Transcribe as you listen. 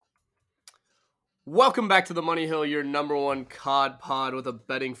Welcome back to the Money Hill, your number one COD pod with a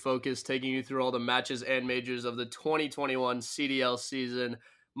betting focus, taking you through all the matches and majors of the 2021 CDL season.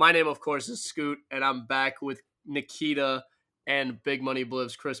 My name, of course, is Scoot, and I'm back with Nikita and Big Money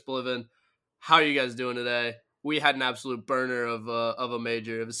Blivs, Chris Bliven. How are you guys doing today? We had an absolute burner of a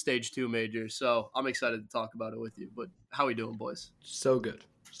major, of a stage 2 major, so I'm excited to talk about it with you. But how are we doing, boys? So good.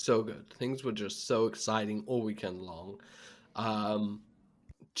 So good. Things were just so exciting all weekend long. Um,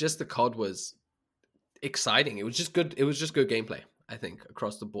 just the COD was exciting. It was just good. It was just good gameplay, I think,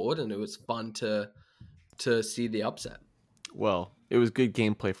 across the board, and it was fun to see the upset. Well, it was good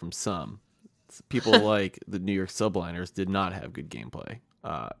gameplay from some. People like the New York Subliners did not have good gameplay,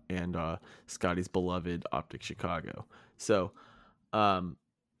 and Scotty's beloved Optic Chicago. So, I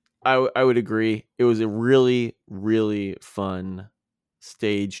would agree. It was a really, really fun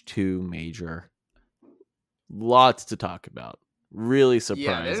stage 2 major. Lots to talk about. Really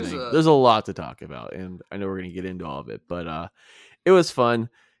surprising. There's a lot to talk about, and I know we're gonna get into all of it, but it was fun.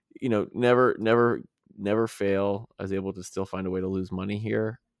 You know, never fail. I was able to still find a way to lose money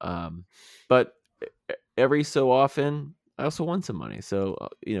here, but every so often I also won some money. So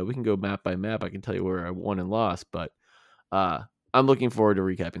we can go map by map. I can tell you where I won and lost, but I'm looking forward to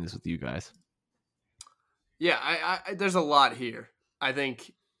recapping this with you guys. Yeah, I there's a lot here. I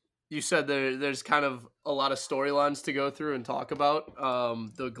think you said there's kind of a lot of storylines to go through and talk about.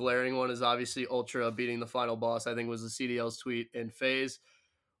 The glaring one is obviously Ultra beating the final boss. I think was the CDL's tweet and FaZe.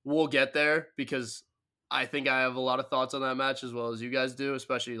 We'll get there because I think I have a lot of thoughts on that match as well as you guys do,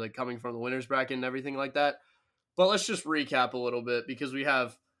 especially like coming from the winners bracket and everything like that. But let's just recap a little bit because we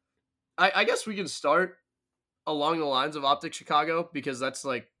have. I guess we can start along the lines of Optic Chicago because that's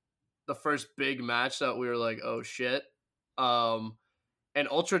like the first big match that we were like, oh shit. And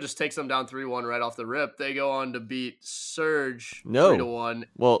Ultra just takes them down 3-1 right off the rip. They go on to beat Surge 3-1.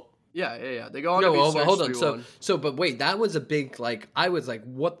 Well, yeah. They go on to beat Surge hold 3-1. on. But wait, that was a big I was like,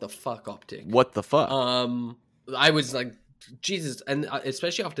 what the fuck, Optic? What the fuck? I was like, Jesus, and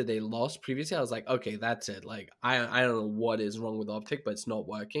especially after they lost previously, I was like, okay, that's it. Like, I don't know what is wrong with Optic, but it's not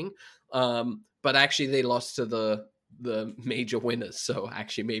working. But actually, they lost to the major winners, so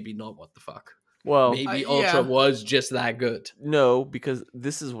actually, maybe not what the fuck. Well, maybe Ultra was just that good. No, because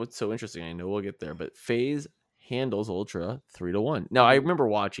this is what's so interesting. I know we'll get there, but FaZe handles Ultra 3-1. Now, I remember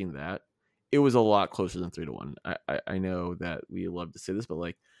watching that. It was a lot closer than 3-1. I know that we love to say this, but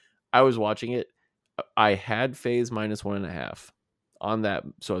like I was watching it. I had FaZe -1.5 on that,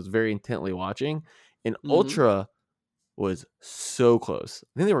 so I was very intently watching. And Ultra was so close.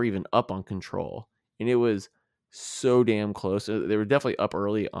 I think they were even up on control, and it was so damn close. They were definitely up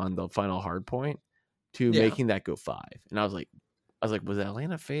early on the final hard point to making that go 5. And I was like, was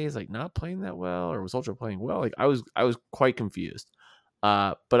Atlanta FaZe like not playing that well, or was Ultra playing well? Like I was quite confused.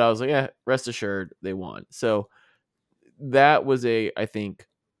 But I was like, yeah, rest assured they won. So that was I think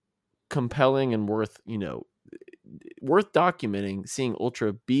compelling and worth documenting, seeing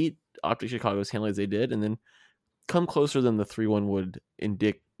Ultra beat Optic Chicago as handily as they did, and then come closer than the 3-1 would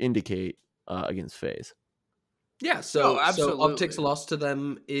indicate against FaZe. Yeah, so Optic's loss to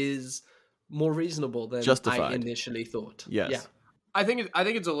them is more reasonable than Justified. I initially thought. Yes. Yeah. I think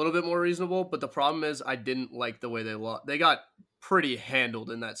it's a little bit more reasonable, but the problem is I didn't like the way they lost. They got pretty handled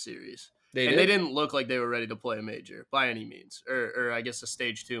in that series. They didn't look like they were ready to play a major by any means, or I guess a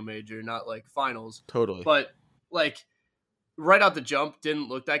stage 2 major, not like finals. Totally. But like right out the jump, didn't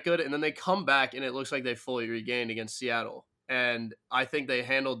look that good, and then they come back and it looks like they fully regained against Seattle, and I think they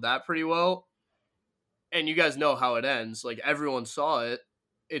handled that pretty well. And you guys know how it ends. Like everyone saw it.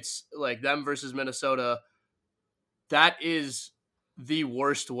 It's like them versus Minnesota. That is the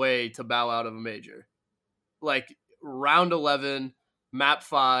worst way to bow out of a major. Like round 11, map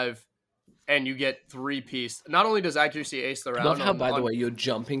 5, and you get 3-piece. Not only does accuracy ace the round. Love how, by the way, you're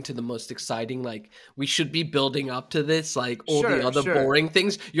jumping to the most exciting. Like we should be building up to this. Like all the other boring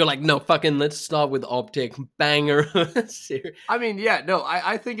things. You're like, no, fucking. Let's start with Optic banger. I mean, yeah, no.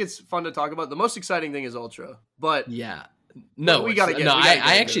 I think it's fun to talk about. The most exciting thing is Ultra, but yeah. No, we gotta get. No,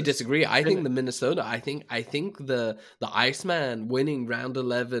 I actually disagree. I think the Minnesota. I think the Iceman winning round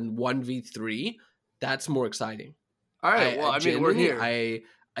 11 1v3. That's more exciting. All right. Well, I mean, we're here. I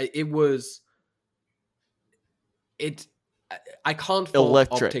can't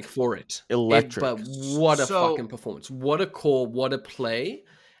fault Optic for it. Electric. But what a fucking performance. What a call. What a play.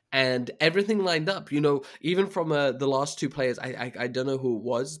 And everything lined up, even from the last two players, I don't know who it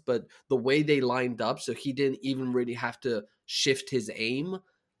was, but the way they lined up, so he didn't even really have to shift his aim.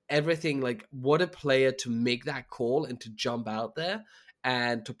 Everything, like, what a player to make that call and to jump out there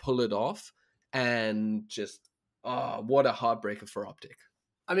and to pull it off. And just, what a heartbreaker for Optic.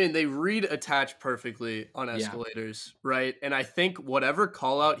 I mean, they read attach perfectly on escalators, right? And I think whatever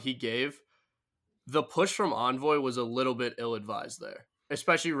call out he gave, the push from Envoy was a little bit ill-advised there,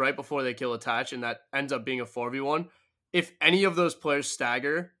 especially right before they kill attach, and that ends up being a 4v1. If any of those players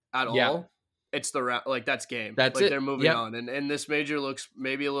stagger at all, it's the round. Like, that's game. That's like, it. They're moving on. And this major looks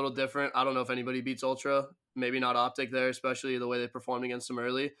maybe a little different. I don't know if anybody beats Ultra. Maybe not Optic there, especially the way they performed against them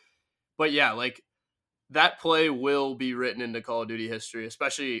early. But yeah, like, that play will be written into Call of Duty history,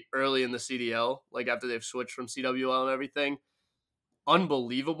 especially early in the CDL, like after they've switched from CWL and everything.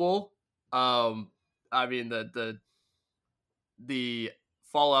 Unbelievable. I mean, the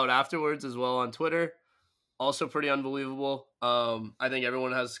fallout afterwards as well on Twitter, also pretty unbelievable. I think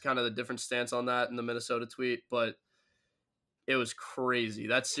everyone has kind of a different stance on that in the Minnesota tweet, but it was crazy.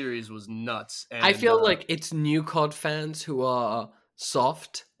 That series was nuts. And I feel like it's new COD fans who are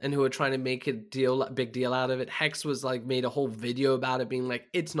soft and who are trying to make a big deal out of it. Hex was like made a whole video about it, being like,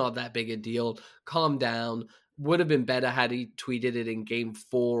 it's not that big a deal. Calm down. Would have been better had he tweeted it in game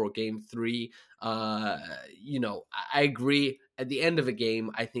 4 or game 3. You know, I agree. At the end of a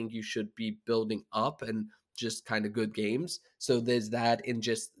game, I think you should be building up and just kind of good games. So there's that in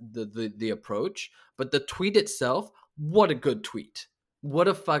just the approach. But the tweet itself, what a good tweet. What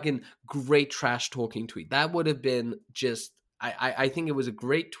a fucking great trash talking tweet. That would have been just, I think it was a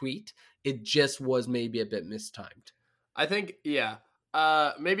great tweet. It just was maybe a bit mistimed. I think, yeah.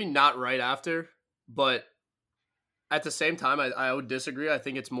 Maybe not right after, but at the same time, I would disagree. I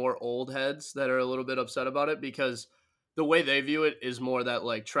think it's more old heads that are a little bit upset about it, because the way they view it is more that,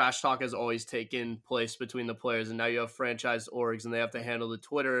 like, trash talk has always taken place between the players, and now you have franchise orgs and they have to handle the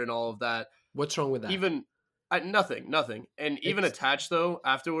Twitter and all of that. What's wrong with that? Even nothing. And even Attach, though,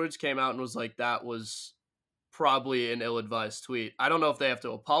 afterwards came out and was like, that was probably an ill-advised tweet. I don't know if they have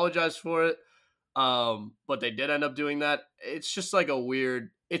to apologize for it, but they did end up doing that. It's just like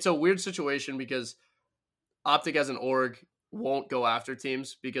it's a weird situation, because Optic as an org won't go after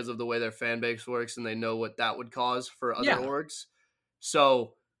teams because of the way their fan base works, and they know what that would cause for other orgs.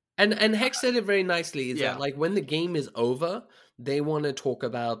 So, and Hex said it very nicely, is that, like, when the game is over, they want to talk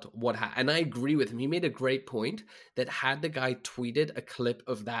about what happened. And I agree with him. He made a great point that had the guy tweeted a clip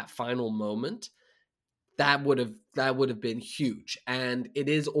of that final moment, that would have been huge. And it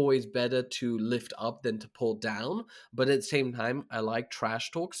is always better to lift up than to pull down. But at the same time, I like trash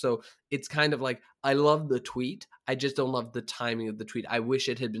talk. So it's kind of like, I love the tweet. I just don't love the timing of the tweet. I wish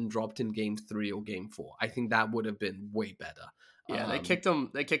it had been dropped in game 3 or game 4. I think that would have been way better. Yeah, they kicked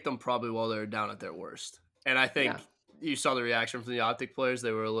them probably while they were down at their worst. And I think you saw the reaction from the Optic players.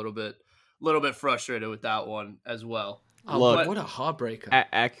 They were a little bit frustrated with that one as well. Look, what a heartbreaker.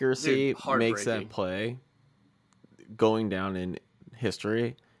 Accuracy makes that play. Going down in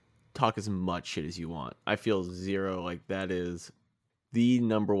history, talk as much shit as you want. I feel zero like that is the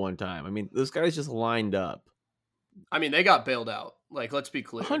number one time. I mean, those guys just lined up. I mean, they got bailed out. Like, let's be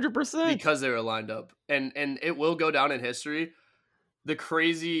clear. 100%. Because they were lined up. And it will go down in history. The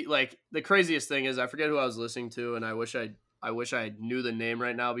craziest thing is, I forget who I was listening to, and I wish I knew the name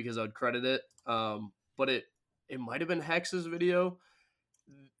right now because I would credit it. But it might have been Hex's video.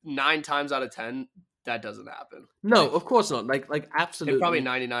 9 times out of 10, that doesn't happen. No, of course not. Like absolutely. And probably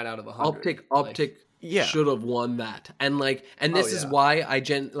 99 out of 100. Optic should have won that. And this is why I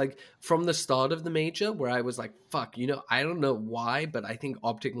from the start of the major, where I was like, fuck, I don't know why, but I think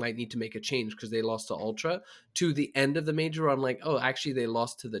Optic might need to make a change because they lost to Ultra. To the end of the major, I'm like, oh, actually they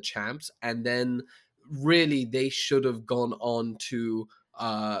lost to the champs. And then really they should have gone on to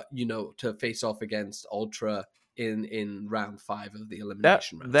to face off against Ultra in round 5 of the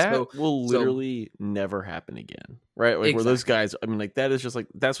elimination round. That will literally never happen again, right? Like, where those guys, I mean, like, that is just like,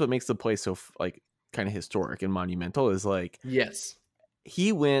 that's what makes the play so like kind of historic and monumental, is like, yes,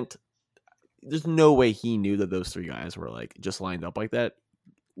 he went, there's no way he knew that those 3 guys were like just lined up like that.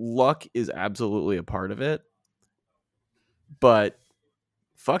 Luck is absolutely a part of it, but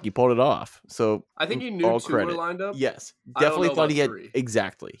fuck, he pulled it off. So I think he knew 2 were lined up. Yes, definitely thought he had 3.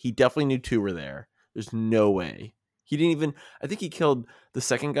 Exactly, he definitely knew 2 were there. There's no way. He didn't even, I think he killed the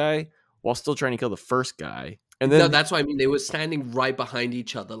second guy while still trying to kill the first guy. And then, no, that's what I mean. They were standing right behind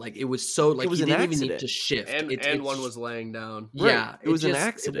each other. Like, it was so, like, he didn't even need to shift. And one was laying down. Yeah. Right. It was an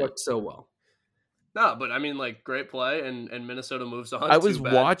accident. It worked so well. No, but I mean, like, great play, and Minnesota moves on. I was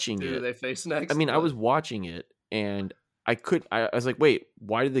watching it. They face next. I mean, I was watching it, and I was like, wait,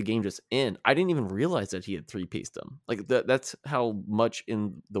 why did the game just end? I didn't even realize that he had 3-pieced him. Like, that's how much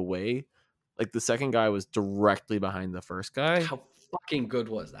in the way. Like, the second guy was directly behind the first guy. How fucking good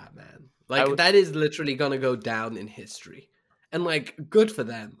was that, man? Like, that is literally going to go down in history. And, like, good for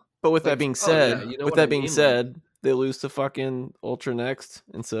them. But with that being said, they lose to fucking Ultra next,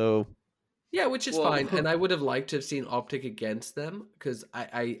 and so yeah, which is fine. And I would have liked to have seen Optic against them because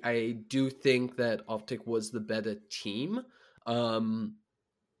I do think that Optic was the better team,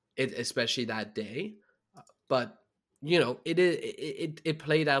 especially that day. But it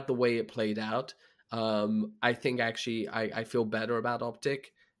played out the way it played out. I think actually I feel better about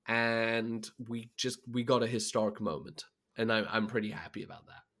Optic, and we got a historic moment, and I'm pretty happy about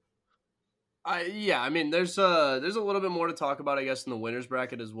that. I mean, there's a little bit more to talk about, I guess, in the winners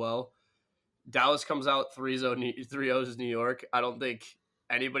bracket as well. Dallas comes out 3-0 New York. I don't think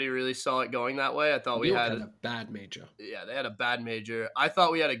anybody really saw it going that way. I thought we had a bad major. Yeah, they had a bad major. I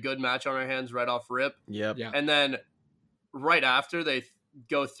thought we had a good match on our hands right off rip. Yep. Yeah. And then right after they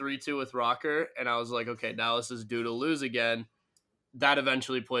go 3-2 with Rocker, and I was like, okay, Dallas is due to lose again. That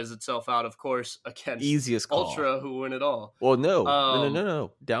eventually plays itself out, of course, against easiest call. Ultra, who win it all. Well,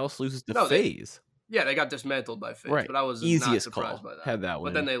 no. Dallas loses to FaZe. Yeah, they got dismantled by FaZe, right. But I was easiest not surprised by that. Had that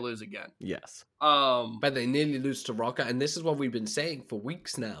one. But then they lose again. Yes. But they nearly lose to Rocker, and this is what we've been saying for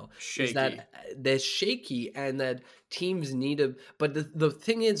weeks now. Shaky. Is that they're shaky and that teams need a... But the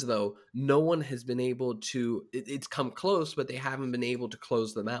thing is, though, no one has been able to... It's come close, but they haven't been able to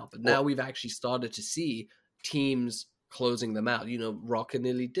close them out. But now we've actually started to see teams closing them out. Rocker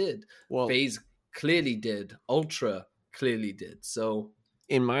nearly did. FaZe clearly did. Ultra clearly did. So...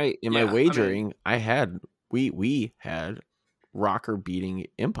 In my wagering, we had Rocker beating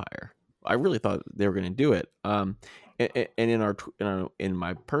Empire. I really thought they were going to do it. And in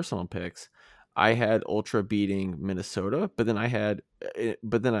my personal picks, I had Ultra beating Minnesota, but then I said,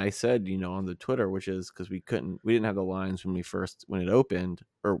 on the Twitter, which is because we didn't have the lines when it opened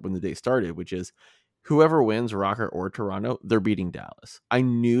or when the day started, which is whoever wins Rocker or Toronto, they're beating Dallas. I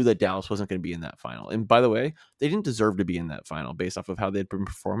knew that Dallas wasn't going to be in that final. And by the way, they didn't deserve to be in that final based off of how they'd been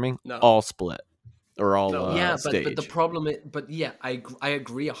performing all split or all stage. But the problem is, I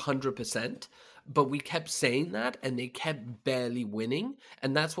agree 100%. But we kept saying that, and they kept barely winning.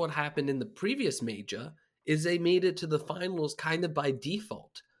 And that's what happened in the previous major, is they made it to the finals kind of by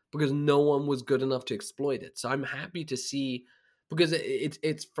default because no one was good enough to exploit it. So I'm happy to see... Because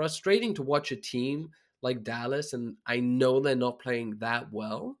it's frustrating to watch a team like Dallas, and I know they're not playing that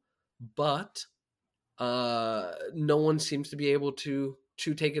well, but no one seems to be able to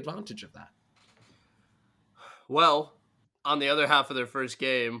take advantage of that. Well, on the other half of their first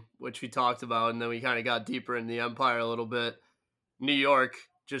game, which we talked about, and then we kind of got deeper in the Empire a little bit, New York,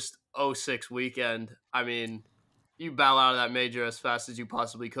 just 0-6 weekend. I mean, you bow out of that major as fast as you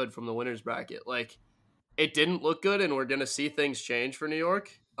possibly could from the winners bracket. Like, it didn't look good, and we're going to see things change for New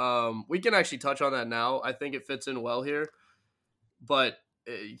York. We can actually touch on that now. I think it fits in well here. But,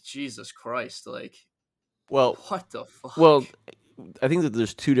 Jesus Christ, like, what the fuck? Well, I think that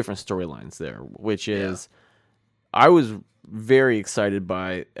there's two different storylines there, which is I was very excited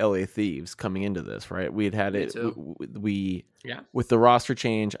by LA Thieves coming into this, right? We had it. With the roster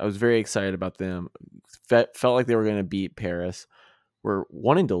change, I was very excited about them. Felt like they were going to beat Paris. Were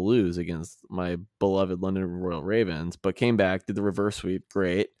wanting to lose against my beloved London Royal Ravens, but came back, did the reverse sweep,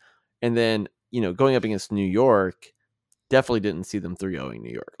 great. And then, going up against New York, definitely didn't see them 3-0ing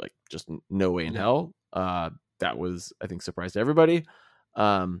New York. Like, just no way in hell. That was, I think, surprised everybody.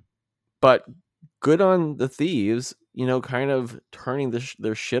 But good on the Thieves, kind of turning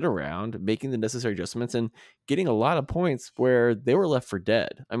their shit around, making the necessary adjustments, and getting a lot of points where they were left for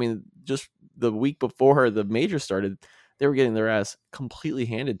dead. I mean, just the week before the major started, they were getting their ass completely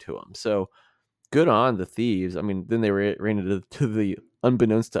handed to them. So good on the Thieves. I mean, then they ran into the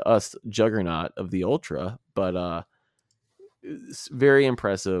unbeknownst to us juggernaut of the Ultra, but it's very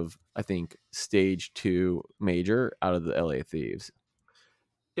impressive, I think, stage 2 major out of the LA Thieves.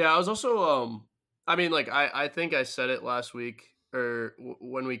 Yeah, I was also, I think I said it last week or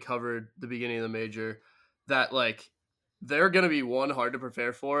when we covered the beginning of the major that, like, they're going to be hard to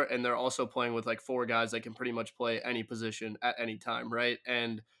prepare for, and they're also playing with like 4 guys that can pretty much play any position at any time, right?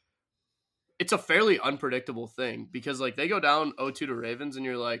 And it's a fairly unpredictable thing because like they go down 0-2 to Ravens, and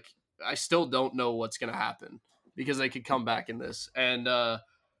you're like, I still don't know what's going to happen because they could come back in this. And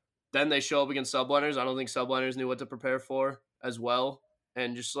then they show up against Subliners. I don't think Subliners knew what to prepare for as well.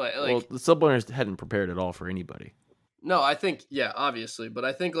 And just like well, the Subliners hadn't prepared at all for anybody. No, I think, obviously. But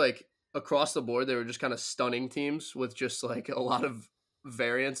I think like across the board, they were just kind of stunning teams with just like a lot of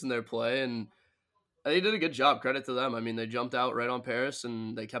variance in their play, and they did a good job. Credit to them. I mean, they jumped out right on Paris,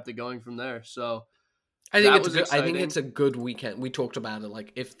 and they kept it going from there. So I think it's a good weekend. We talked about it.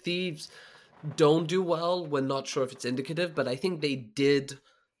 Like, if Thieves don't do well, we're not sure if it's indicative, but I think they did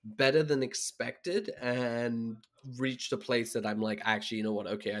better than expected and reached a place that I'm like, actually, you know what?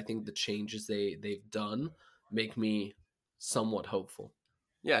 Okay, I think the changes they've done make me somewhat hopeful.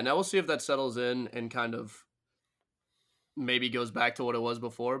 Yeah, now we'll see if that settles in and kind of maybe goes back to what it was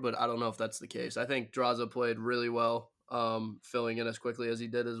before, but I don't know if that's the case. I think Draza played really well, filling in as quickly as he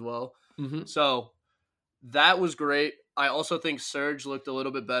did as well. Mm-hmm. So that was great. I also think Surge looked a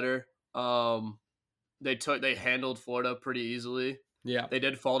little bit better. They handled Florida pretty easily. Yeah. They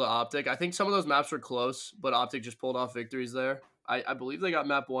did fall to Optic. I think some of those maps were close, but Optic just pulled off victories there. I believe they got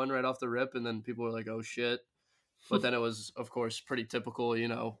map 1 right off the rip, and then people were like, oh shit. But then it was, of course, pretty typical,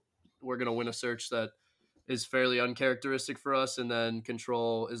 we're going to win a search that is fairly uncharacteristic for us, and then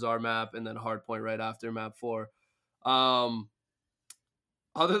Control is our map, and then Hardpoint right after map 4. Other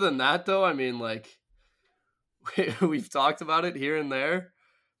than that, though, I mean, like, we've talked about it here and there.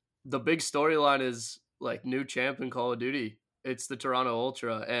 The big storyline is, like, new champ in Call of Duty. It's the Toronto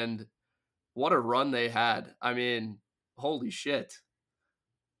Ultra, and what a run they had. I mean, holy shit.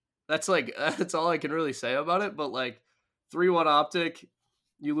 That's all I can really say about it, but, like, 3-1 Optic,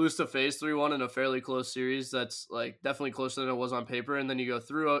 you lose to FaZe 3-1 in a fairly close series. That's, like, definitely closer than it was on paper, and then you go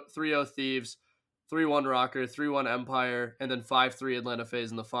 3-0 Thieves, 3-1 Rocker, 3-1 Empire, and then 5-3 Atlanta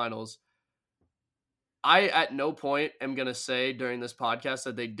FaZe in the finals. I, at no point, am going to say during this podcast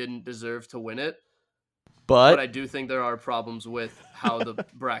that they didn't deserve to win it, but I do think there are problems with how the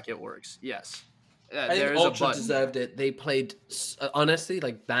bracket works. Yes. I think Ultra deserved it. They played, honestly,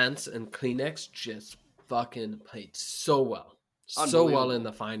 like Vance and Kleenex just fucking played so well. So well in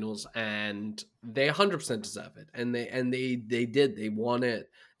the finals, and they 100% deserve it. And they did. They won it.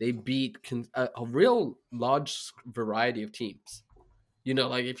 They beat a real large variety of teams.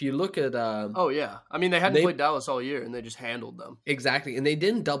 Like if you look at oh yeah, I mean they hadn't played Dallas all year, and they just handled them exactly, and they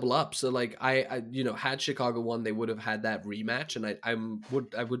didn't double up. So like I had Chicago won, they would have had that rematch, and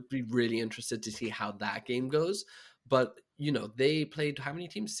I would be really interested to see how that game goes. But they played how many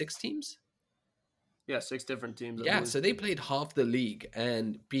teams? 6 teams. Yeah, 6 different teams. Yeah, so they played half the league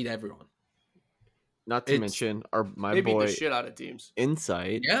and beat everyone. Not to mention they beat the shit out of teams.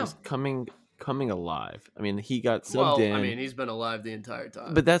 Insight is coming alive. I mean, he got subbed in. I mean, he's been alive the entire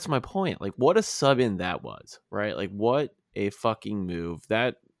time. But that's my point. Like, what a sub in that was, right? Like, what a fucking move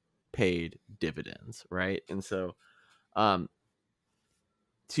that paid dividends, right? And so, to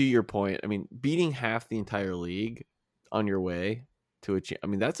your point, I mean, beating half the entire league on your way to I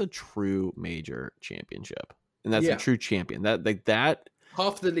mean, that's a true major championship, and that's a true champion. That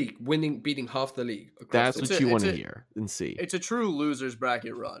half the league, beating half the league. That's what you want to hear and see. It's a true losers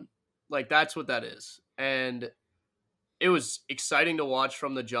bracket run. Like, that's what that is. And it was exciting to watch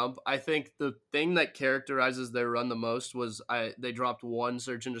from the jump. I think the thing that characterizes their run the most was they dropped 1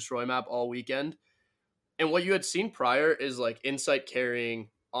 search and destroy map all weekend. And what you had seen prior is, like, Insight carrying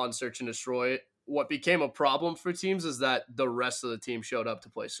on search and destroy. What became a problem for teams is that the rest of the team showed up to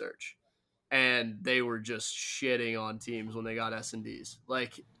play search. And they were just shitting on teams when they got S&Ds.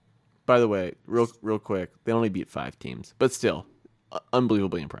 Like, by the way, real quick, they only beat 5 teams. But still,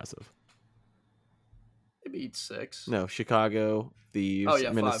 unbelievably impressive. They beat 6. No, Chicago, Thieves,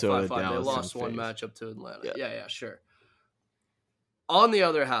 Minnesota, 5. Dallas. They lost 1 matchup to Atlanta. Yeah, sure. On the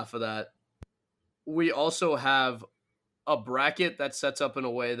other half of that, we also have a bracket that sets up in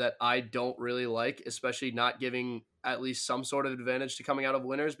a way that I don't really like, especially not giving at least some sort of advantage to coming out of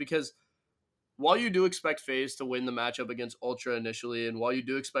winners, because while you do expect FaZe to win the matchup against Ultra initially, and while you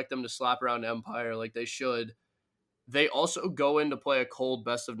do expect them to slap around Empire like they should, they also go in to play a cold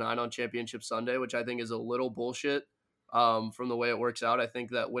best of 9 on Championship Sunday, which I think is a little bullshit from the way it works out. I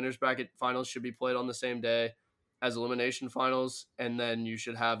think that winners bracket finals should be played on the same day as elimination finals, and then you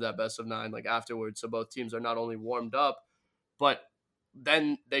should have that best of 9 like afterwards, so both teams are not only warmed up, but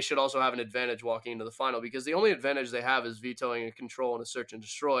then they should also have an advantage walking into the final, because the only advantage they have is vetoing a Control and a search and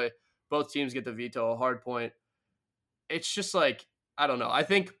destroy. Both teams get to veto a Hardpoint. It's just like, I don't know. I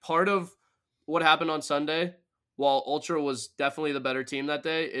think part of what happened on Sunday, while Ultra was definitely the better team that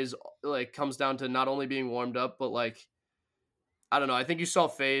day, is like comes down to not only being warmed up, but like, I don't know. I think you saw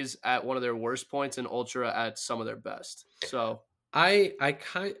FaZe at one of their worst points and Ultra at some of their best. So I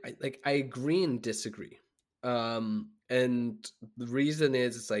agree and disagree. And the reason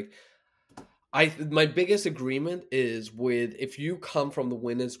is, it's like, my biggest agreement is with, if you come from the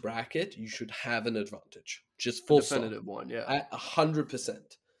winners bracket, you should have an advantage. Just full definitive one, yeah. At 100%.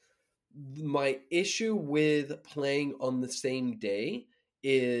 My issue with playing on the same day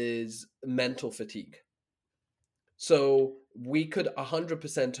is mental fatigue. So we could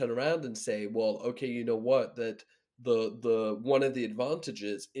 100% turn around and say, well, okay, you know what, that the one of the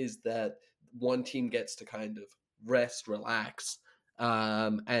advantages is that one team gets to kind of rest, relax,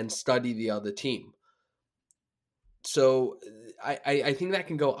 and study the other team. So I think that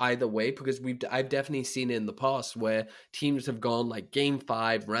can go either way, because I've definitely seen it in the past where teams have gone like game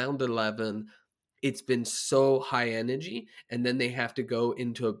 5, round 11. It's been so high energy, and then they have to go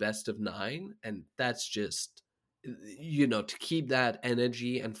into a best of 9, and that's just, to keep that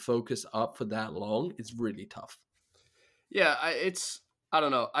energy and focus up for that long is really tough. Yeah, I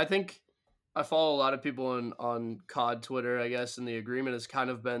don't know. I think I follow a lot of people on COD Twitter, I guess, and the agreement has kind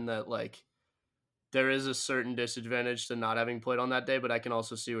of been that like there is a certain disadvantage to not having played on that day, but I can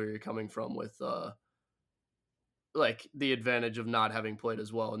also see where you're coming from with like the advantage of not having played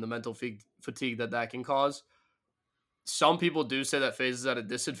as well and the mental fatigue that can cause. Some people do say that FaZe is at a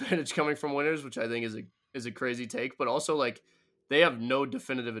disadvantage coming from winners, which I think is a crazy take, but also like they have no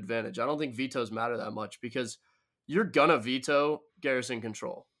definitive advantage. I don't think vetoes matter that much because you're gonna veto Garrison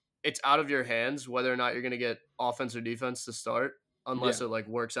Control. It's out of your hands whether or not you're gonna get offense or defense to start, unless it like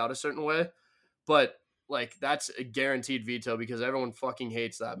works out a certain way. But like that's a guaranteed veto because everyone fucking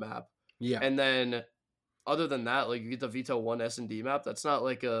hates that map. Yeah. And then other than that, like you get the veto 1 S&D map. That's not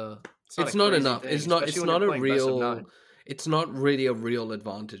like it's not enough. Thing, it's not a real. It's not really a real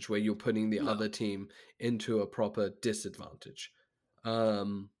advantage where you're putting the other team into a proper disadvantage.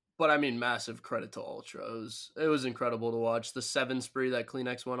 But I mean, massive credit to Ultra. It was incredible to watch. The 7 spree that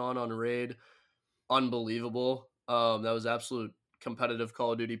CleanX went on Raid, unbelievable. That was absolute competitive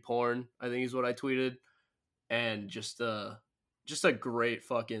Call of Duty porn, I think is what I tweeted. And just a great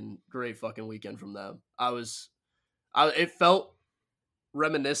fucking weekend from them. It felt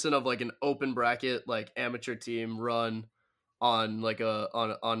reminiscent of like an open bracket, like amateur team run on like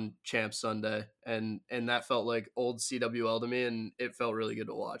on Champ Sunday, and that felt like old CWL to me, and it felt really good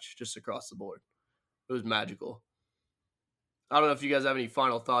to watch just across the board. It was magical. I don't know if you guys have any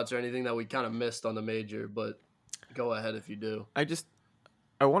final thoughts or anything that we kind of missed on the major, but go ahead if you do.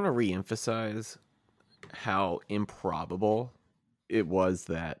 I want to reemphasize how improbable it was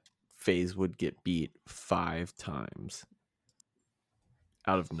that FaZe would get beat 5 times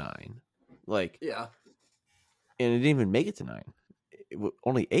out of 9. Like, yeah. And it didn't even make it to 9.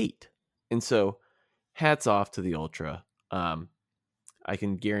 Only 8. And so hats off to the Ultra. I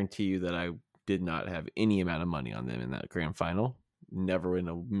can guarantee you that I did not have any amount of money on them in that grand final. Never in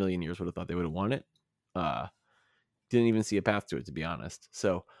a million years would have thought they would have won it. Didn't even see a path to it, to be honest.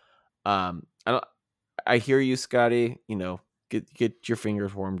 So I hear you, Scotty. Get your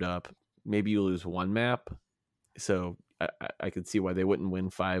fingers warmed up. Maybe you lose one map. So I could see why they wouldn't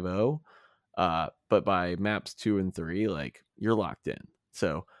win 5-0. But by maps 2 and 3, like you're locked in.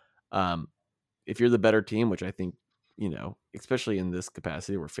 So if you're the better team, which I think, especially in this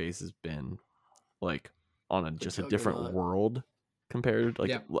capacity where FaZe has been like on a different world compared.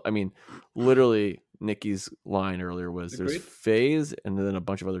 I mean, literally Nikki's line earlier was there's FaZe and then a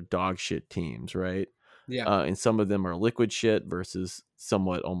bunch of other dog shit teams, right? Yeah. And some of them are liquid shit versus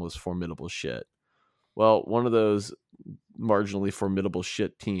somewhat almost formidable shit. Well, one of those marginally formidable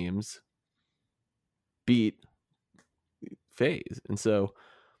shit teams beat FaZe, and so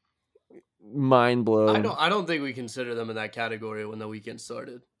mind blown. I don't think we consider them in that category when the weekend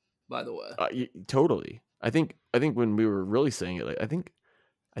started. By the way, totally. I think when we were really saying it, like I think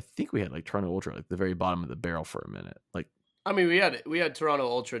we had like Toronto Ultra like the very bottom of the barrel for a minute. Like, I mean, we had Toronto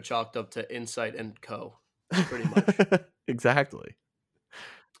Ultra chalked up to Insight and Co. Pretty much. Exactly.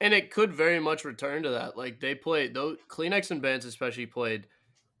 And it could very much return to that. Like they played, though CleanX and Bands especially played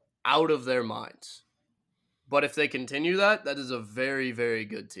out of their minds. But if they continue that is a very, very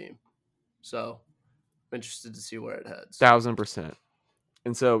good team. So I'm interested to see where it heads. 1000%.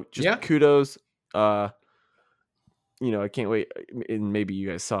 And so just kudos. I can't wait. And maybe you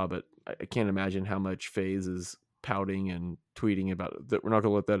guys saw, but I can't imagine how much FaZe is pouting and tweeting about that. We're not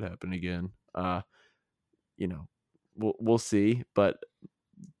going to let that happen again. We'll see, but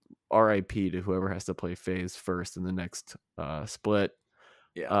RIP to whoever has to play FaZe first in the next split.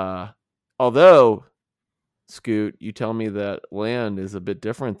 Yeah. Although, Scoot, you tell me that LAN is a bit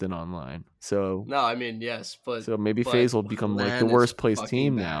different than online. So no, I mean yes, but so maybe FaZe will become like the worst placed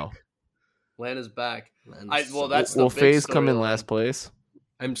team back. Now. LAN is back. Will FaZe come in last place?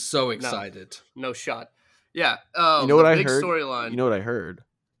 I'm so excited. No shot. Yeah. You know what I heard? Storyline. You know what I heard?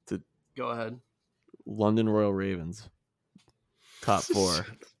 Go ahead. London Royal Ravens. Top 4.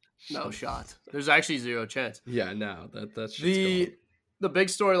 No shot. There's actually zero chance. Yeah, no. That's the big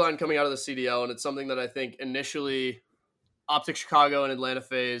storyline coming out of the CDL, and it's something that I think initially Optic Chicago and Atlanta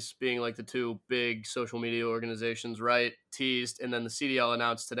FaZe being like the two big social media organizations, right, teased, and then the CDL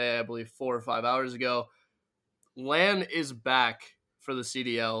announced today, I believe 4 or 5 hours ago. LAN is back for the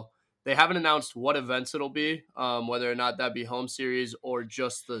CDL. They haven't announced what events it'll be, whether or not that be home series or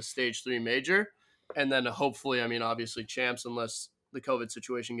just the stage 3 major. and then hopefully, I mean, obviously champs, unless the COVID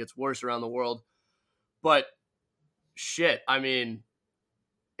situation gets worse around the world. But shit, I mean,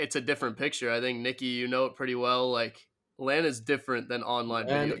 it's a different picture. I think, Nikki, you know it pretty well. Like, LAN is different than online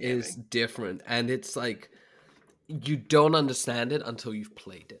LAN video gaming. is different, and it's like you don't understand it until you've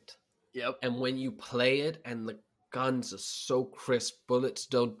played it. Yep. And when you play it, and the guns are so crisp, bullets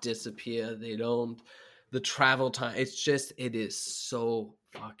don't disappear, they don't. The travel time, it is so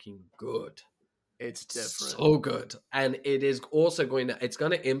fucking good. It's different. So good. And it is also it's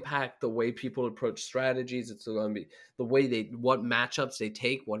going to impact the way people approach strategies. It's going to be the way what matchups they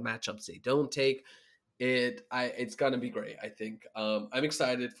take, what matchups they don't take. It's going to be great, I think. I'm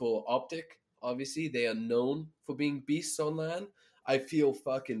excited for Optic. Obviously, they are known for being beasts on LAN. I feel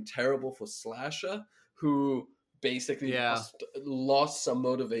fucking terrible for Slasher, who basically lost some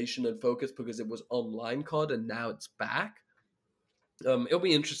motivation and focus because it was online COD and now it's back. It'll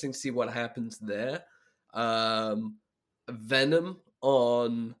be interesting to see what happens there. Venom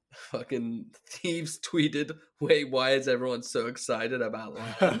on fucking Thieves tweeted, "Wait, why is everyone so excited about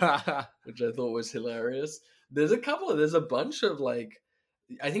LAN?" Which I thought was hilarious. There's a bunch of like,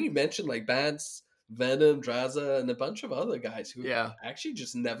 I think you mentioned like Bance, Venom, Draza, and a bunch of other guys who actually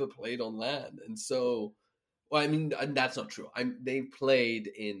just never played on LAN. And so, well, I mean, that's not true. They've played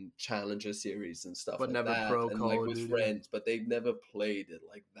in Challenger series and stuff, but like never that, pro and like with friends, but they've never played it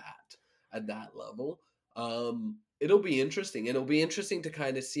like that at that level. It'll be interesting. It'll be interesting to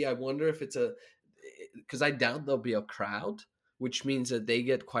kind of see. I wonder if because I doubt there'll be a crowd, which means that they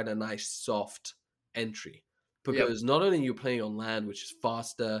get quite a nice soft entry. Because not only are you playing on LAN, which is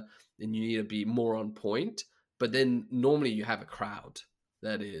faster, and you need to be more on point, but then normally you have a crowd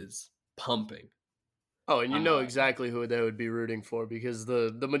that is pumping. Oh, and you know exactly who they would be rooting for, because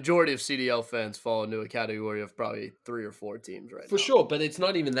the majority of CDL fans fall into a category of probably 3 or 4 teams right now. For sure, but it's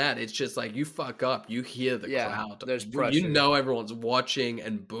not even that. It's just like you fuck up, you hear the crowd. There's pressure. You know everyone's watching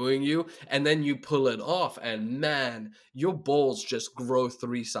and booing you, and then you pull it off, and man, your balls just grow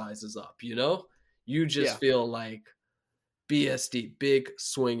 3 sizes up, you know? You just feel like BSD, big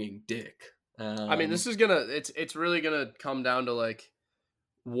swinging dick. I mean, this is it's really gonna come down to like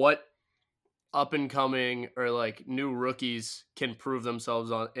what up and coming or like new rookies can prove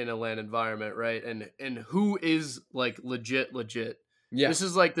themselves in a LAN environment, right? And who is like legit. Yeah. This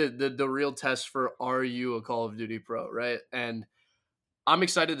is like the real test for, are you a Call of Duty pro, right? And I'm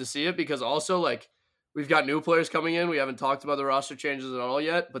excited to see it, because also like we've got new players coming in. We haven't talked about the roster changes at all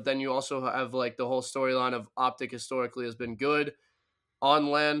yet, but then you also have like the whole storyline of Optic historically has been good on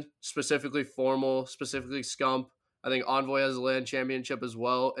LAN, specifically Formal, specifically Scump. I think Envoy has a LAN championship as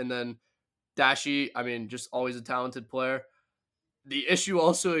well. And then Dashy, I mean, just always a talented player. The issue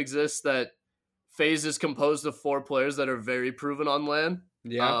also exists that FaZe is composed of 4 players that are very proven on LAN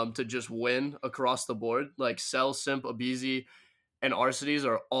to just win across the board. Like Cell, Simp, Abizi, and Arcides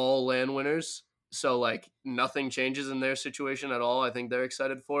are all LAN winners. So, like, nothing changes in their situation at all. I think they're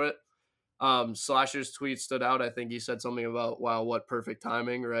excited for it. Slasher's tweet stood out. I think he said something about, wow, what perfect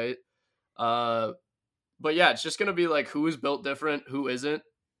timing, right? But yeah, it's just going to be like who is built different, who isn't.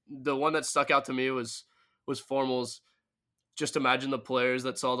 The one that stuck out to me was Formal's. Just imagine the players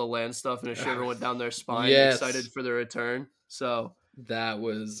that saw the LAN stuff and a shiver went down their spine, excited for the return. So that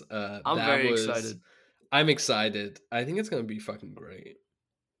was I'm very excited. I'm excited. I think it's going to be fucking great.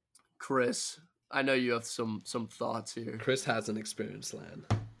 Chris, I know you have some thoughts here. Chris hasn't experienced LAN.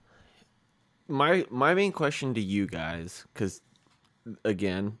 My main question to you guys, because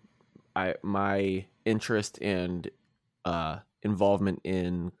again, my interest and involvement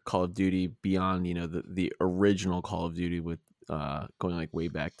in Call of Duty beyond, you know, the original Call of Duty with going like way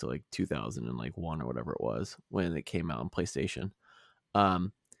back to like 2001 or whatever it was when it came out on PlayStation,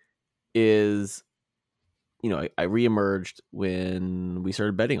 is, you know, I reemerged when we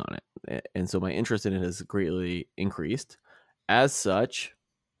started betting on it, and so my interest in it has greatly increased. As such,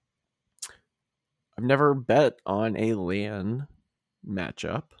 I've never bet on a LAN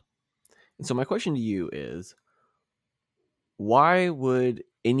matchup, and so my question to you is, why would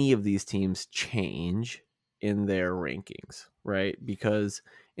any of these teams change in their rankings, right? Because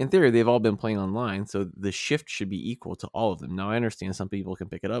in theory, they've all been playing online, so the shift should be equal to all of them. Now, I understand some people can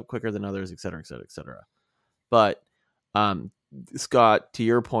pick it up quicker than others, et cetera, et cetera, et cetera. But Scott, to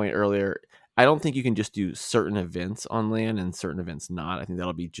your point earlier, I don't think you can just do certain events on LAN and certain events not. I think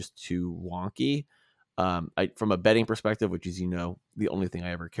that'll be just too wonky. From a betting perspective, which is, you know, the only thing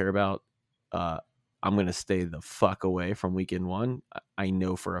I ever care about, I'm going to stay the fuck away from weekend 1. I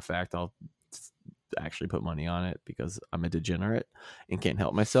know for a fact I'll actually put money on it because I'm a degenerate and can't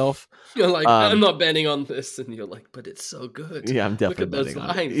help myself. You're like, I'm not betting on this, and you're like, but it's so good. Yeah, I'm definitely Look at those betting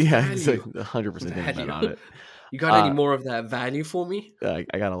on lines. it. Yeah, Value. it's like 100% bet on it. You got any more of that value for me? I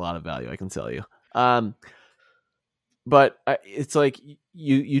got a lot of value, I can tell you. But it's like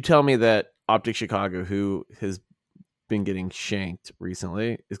you tell me that Optic Chicago, who has been getting shanked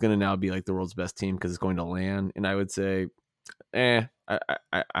recently, is going to now be like the world's best team because it's going to LAN, and I would say,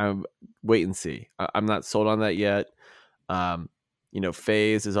 I'm wait and see. I'm not sold on that yet.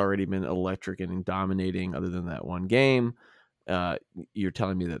 FaZe has already been electric and dominating. Other than that one game, you're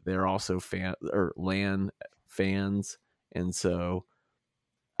telling me that they're also LAN fans, and so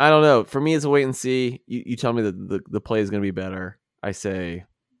I don't know. For me, it's a wait and see. You tell me that the play is going to be better. I say,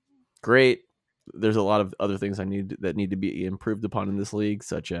 great. There's a lot of other things that need to be improved upon in this league,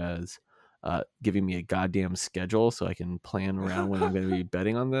 such as giving me a goddamn schedule so I can plan around when I'm going to be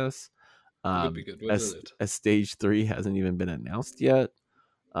betting on this. Would be good, wouldn't it? As stage 3 hasn't even been announced yet.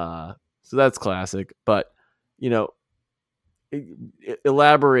 So that's classic. But,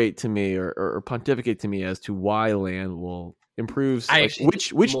 elaborate to me or pontificate to me as to why LAN will improve. Like,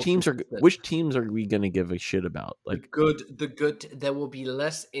 which teams are we going to give a shit about? Like the good. There will be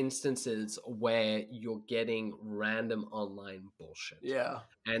less instances where you're getting random online bullshit. Yeah,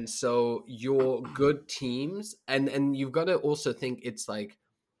 and so your good teams, and you've got to also think it's like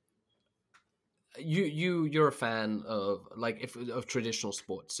you're a fan of of traditional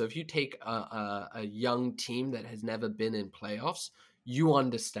sports. So if you take a young team that has never been in playoffs, you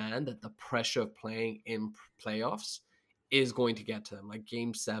understand that the pressure of playing in playoffs is going to get to them, like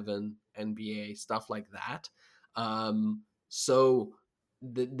Game 7, NBA, stuff like that. So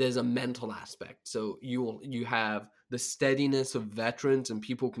there's a mental aspect. So you have the steadiness of veterans and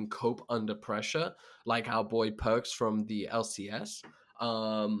people can cope under pressure, like our boy Perks from the LCS.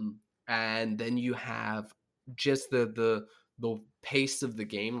 And then you have just the pace of the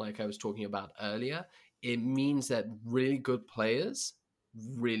game, like I was talking about earlier. It means that really good players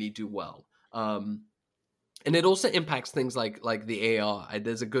really do well. And it also impacts things like the AR.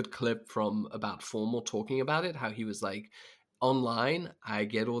 There's a good clip from about Formal talking about it, how he was like, online, I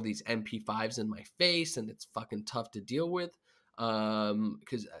get all these MP5s in my face, and it's fucking tough to deal with.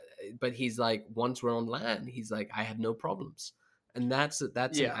 But he's like, once we're on LAN, he's like, I have no problems, and that's an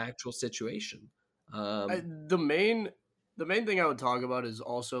actual situation. The main thing I would talk about is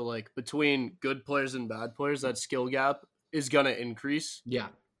also like between good players and bad players, that skill gap is gonna increase. Yeah.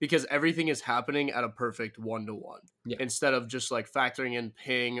 Because everything is happening at a perfect 1-to-1 instead of just like factoring in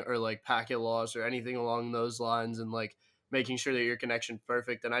ping or like packet loss or anything along those lines, and like making sure that your connection's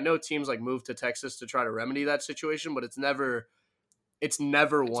perfect. And I know teams like move to Texas to try to remedy that situation, but it's never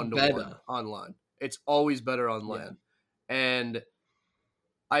 1-to-1 online. It's always better on LAN. Yeah. And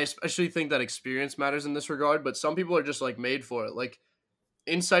I especially think that experience matters in this regard, but some people are just like made for it. Like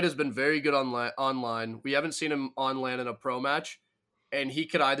Insight has been very good online. We haven't seen him on LAN in a pro match. And he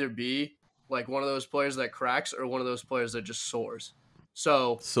could either be like one of those players that cracks or one of those players that just soars.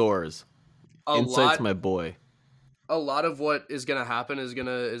 Insight's my boy. A lot of what is going to happen is going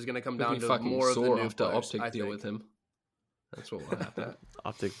to come down to more of the new after players. Optic deal with him. That's what will happen.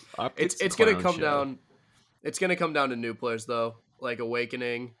 Optic. It's going to come down. It's going to come down to new players though, like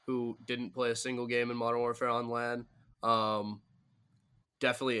Awakening, who didn't play a single game in Modern Warfare on LAN.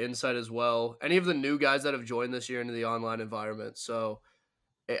 Definitely Insight as well. Any of the new guys that have joined this year into the online environment. So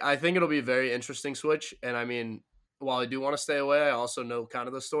I think it'll be a very interesting switch. And I mean, while I do want to stay away, I also know kind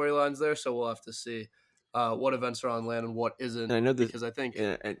of the storylines there. So we'll have to see what events are on LAN and what isn't. And I know this, because I think,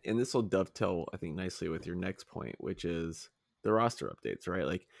 and this will dovetail, I think, nicely with your next point, which is the roster updates, right?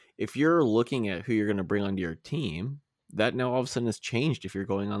 Like if you're looking at who you're going to bring onto your team, that now all of a sudden has changed if you're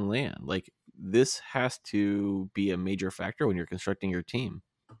going on LAN. Like this has to be a major factor when you're constructing your team.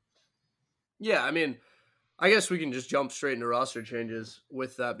 Yeah, I mean, I guess we can just jump straight into roster changes.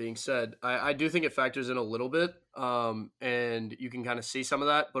 With that being said, I do think it factors in a little bit, and you can kind of see some of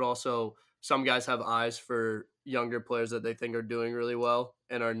that, but also some guys have eyes for younger players that they think are doing really well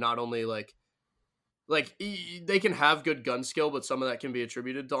and are not only like they can have good gun skill, but some of that can be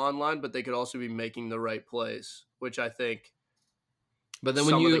attributed to online, but they could also be making the right plays, which I think. But then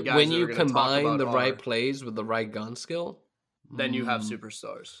when you combine the right plays with the right gun skill, then you have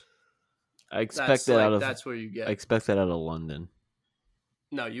superstars. I expect that's where you get. I expect that out of London.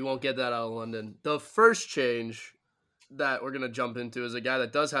 No, you won't get that out of London. The first change that we're going to jump into is a guy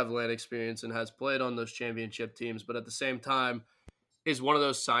that does have LAN experience and has played on those championship teams, but at the same time is one of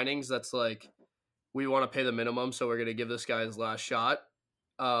those signings that's like, we want to pay the minimum, so we're going to give this guy his last shot.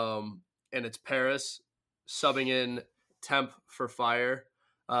 And it's Paris subbing in Temp for Fire.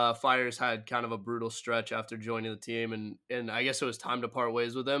 Fires had kind of a brutal stretch after joining the team, and I guess it was time to part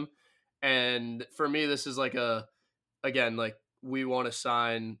ways with him. And for me, this is like again, like we want to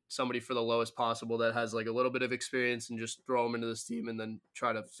sign somebody for the lowest possible that has like a little bit of experience and just throw them into this team and then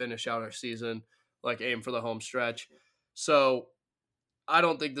try to finish out our season, like aim for the home stretch. So I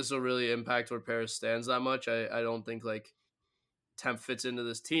don't think this will really impact where Paris stands that much. I don't think like Temp fits into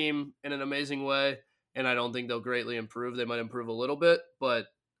this team in an amazing way, and I don't think they'll greatly improve. They might improve a little bit, but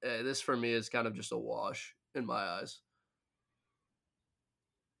this for me is kind of just a wash in my eyes.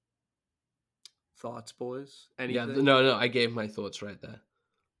 Thoughts, boys? Anything? Yeah, no, I gave my thoughts right there.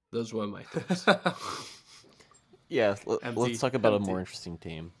 Those were my thoughts. Yeah, let's talk about a more interesting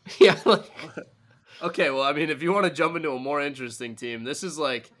team. Yeah. Okay, well, I mean, if you want to jump into a more interesting team, this is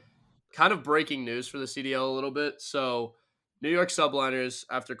like kind of breaking news for the CDL a little bit. So, New York Subliners,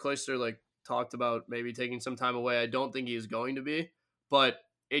 after Clayster like talked about maybe taking some time away, I don't think he is going to be, but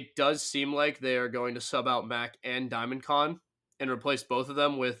it does seem like they are going to sub out Mac and Diamond Con and replace both of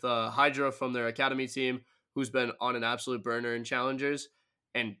them with Hydra from their academy team, who's been on an absolute burner in challengers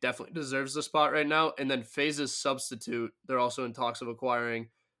and definitely deserves the spot right now. And then FaZe's substitute, they're also in talks of acquiring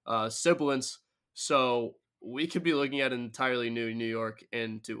Sibilance. So we could be looking at an entirely new New York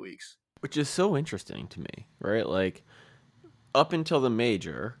in 2 weeks. Which is so interesting to me, right? Like, up until the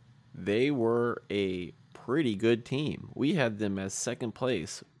major, they were a pretty good team. We had them as second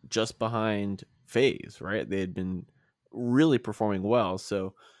place, just behind FaZe, right? They had been really performing well.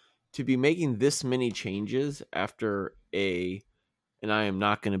 So to be making this many changes after and I am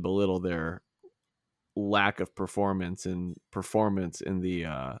not going to belittle their lack of performance in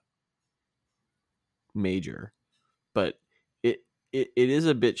the major, but it is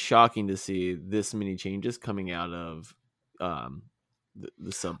a bit shocking to see this many changes coming out of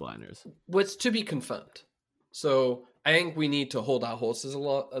the Subliners. What's to be confirmed. So I think we need to hold our horses a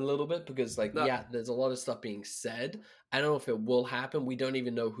little bit because, like, yeah, there's a lot of stuff being said. I don't know if it will happen. We don't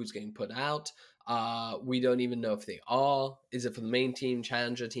even know who's getting put out. We don't even know if they are. Is it for the main team,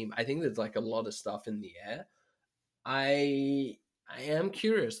 challenger team? I think there's like a lot of stuff in the air. I am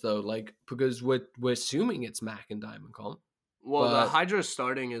curious though, like, because we're assuming it's Mac and Diamond Con. Well, the Hydra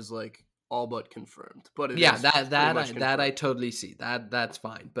starting is like all but confirmed, but yeah, that I totally see. That's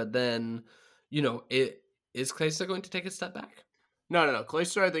fine. But then, is Clayster going to take a step back? No.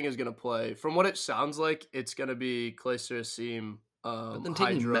 Clayster, I think, is going to play. From what it sounds like, it's going to be Clayster, Asim, but then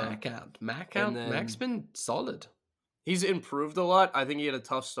taking Hydra. Mac out. Mac's been solid. He's improved a lot. I think he had a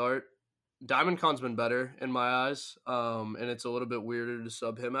tough start. Diamond Con's been better in my eyes, and it's a little bit weirder to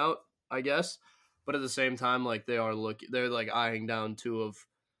sub him out, I guess. But at the same time, like they're like eyeing down two of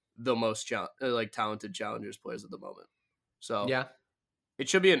the most talented challengers players at the moment. So yeah, it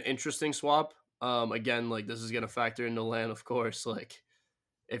should be an interesting swap. Again, like this is gonna factor into LAN, of course. Like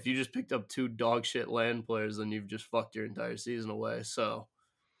if you just picked up two dog shit LAN players, then you've just fucked your entire season away. So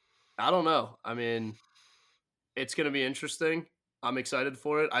I don't know. I mean, it's gonna be interesting. I'm excited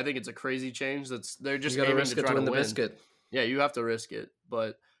for it. I think it's a crazy change. They're just aiming risk to try to win. The biscuit. Yeah, you have to risk it,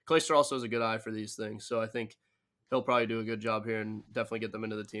 but Clayster also has a good eye for these things, so I think he'll probably do a good job here and definitely get them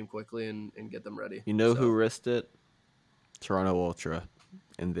into the team quickly and get them ready. You know who risked it? Toronto Ultra,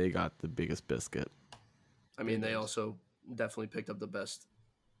 and they got the biggest biscuit. I mean, they also definitely picked up the best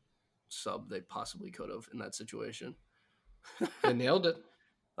sub they possibly could have in that situation. They nailed it.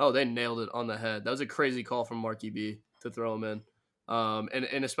 Oh, they nailed it on the head. That was a crazy call from Marky B to throw him in.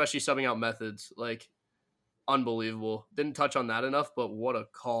 And especially subbing out Methods, like, unbelievable. Didn't touch on that enough, but what a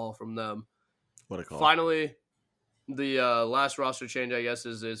call from them. What a call. Finally, the last roster change, I guess,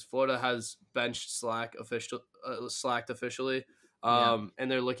 is Florida has benched slacked officially,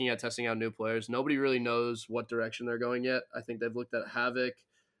 and they're looking at testing out new players. Nobody really knows what direction they're going yet. I think they've looked at Havoc,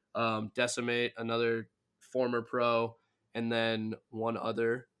 Decimate, another former pro, and then one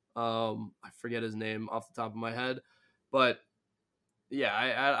other. I forget his name off the top of my head, but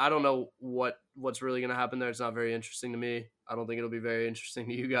yeah, I don't know what's really going to happen there. It's not very interesting to me. I don't think it'll be very interesting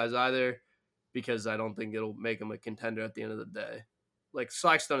to you guys either, because I don't think it'll make him a contender at the end of the day. Like,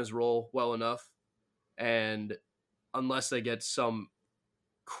 Slack's done his role well enough, and unless they get some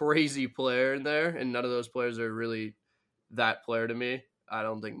crazy player in there, and none of those players are really that player to me, I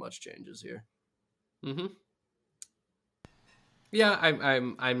don't think much changes here. Mm-hmm. Yeah,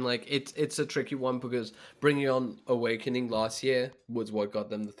 I'm like, it's a tricky one because bringing on Awakening last year was what got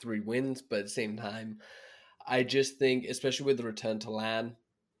them the 3 wins, but at the same time, I just think, especially with the return to LAN,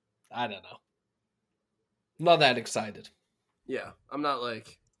 I don't know. Not that excited. Yeah, I'm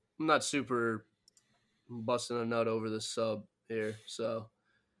not super busting a nut over this sub here, so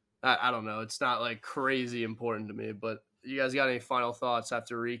I don't know. It's not like crazy important to me, but you guys got any final thoughts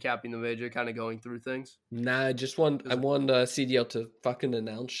after recapping the major, kind of going through things? Nah, I want CDL to fucking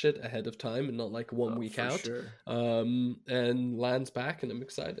announce shit ahead of time and not like 1 week out. Sure. And Land's back, and I'm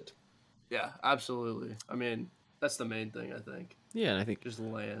excited. Yeah, absolutely. I mean, that's the main thing, I think. Yeah, and I think just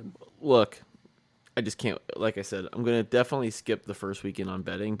Land. Look, I just can't. Like I said, I'm gonna definitely skip the first weekend on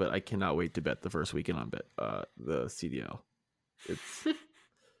betting, but I cannot wait to bet the first weekend on the CDL. It's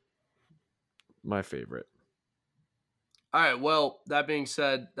my favorite. All right, well, that being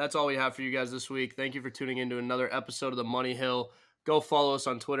said, that's all we have for you guys this week. Thank you for tuning in to another episode of the Money Hill. Go follow us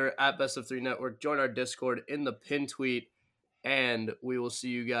on Twitter at Best of 3 Network. Join our Discord in the pin tweet, and we will see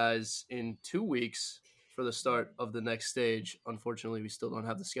you guys in 2 weeks for the start of the next stage. Unfortunately, we still don't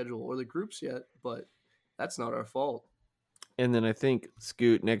have the schedule or the groups yet, but that's not our fault. And then I think,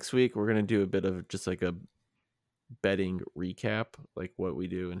 Scoot, next week we're going to do a bit of just like a betting recap, like what we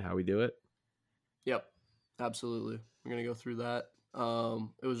do and how we do it. Yep, absolutely. We're going to go through that.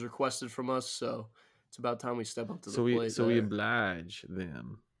 It was requested from us, so it's about time we step up to the plate. So we oblige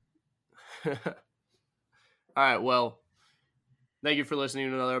them. All right, well, thank you for listening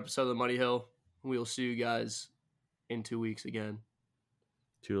to another episode of the Money Hill. We will see you guys in 2 weeks again.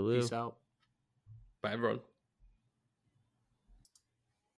 Toodaloo. Peace out. Bye, everyone.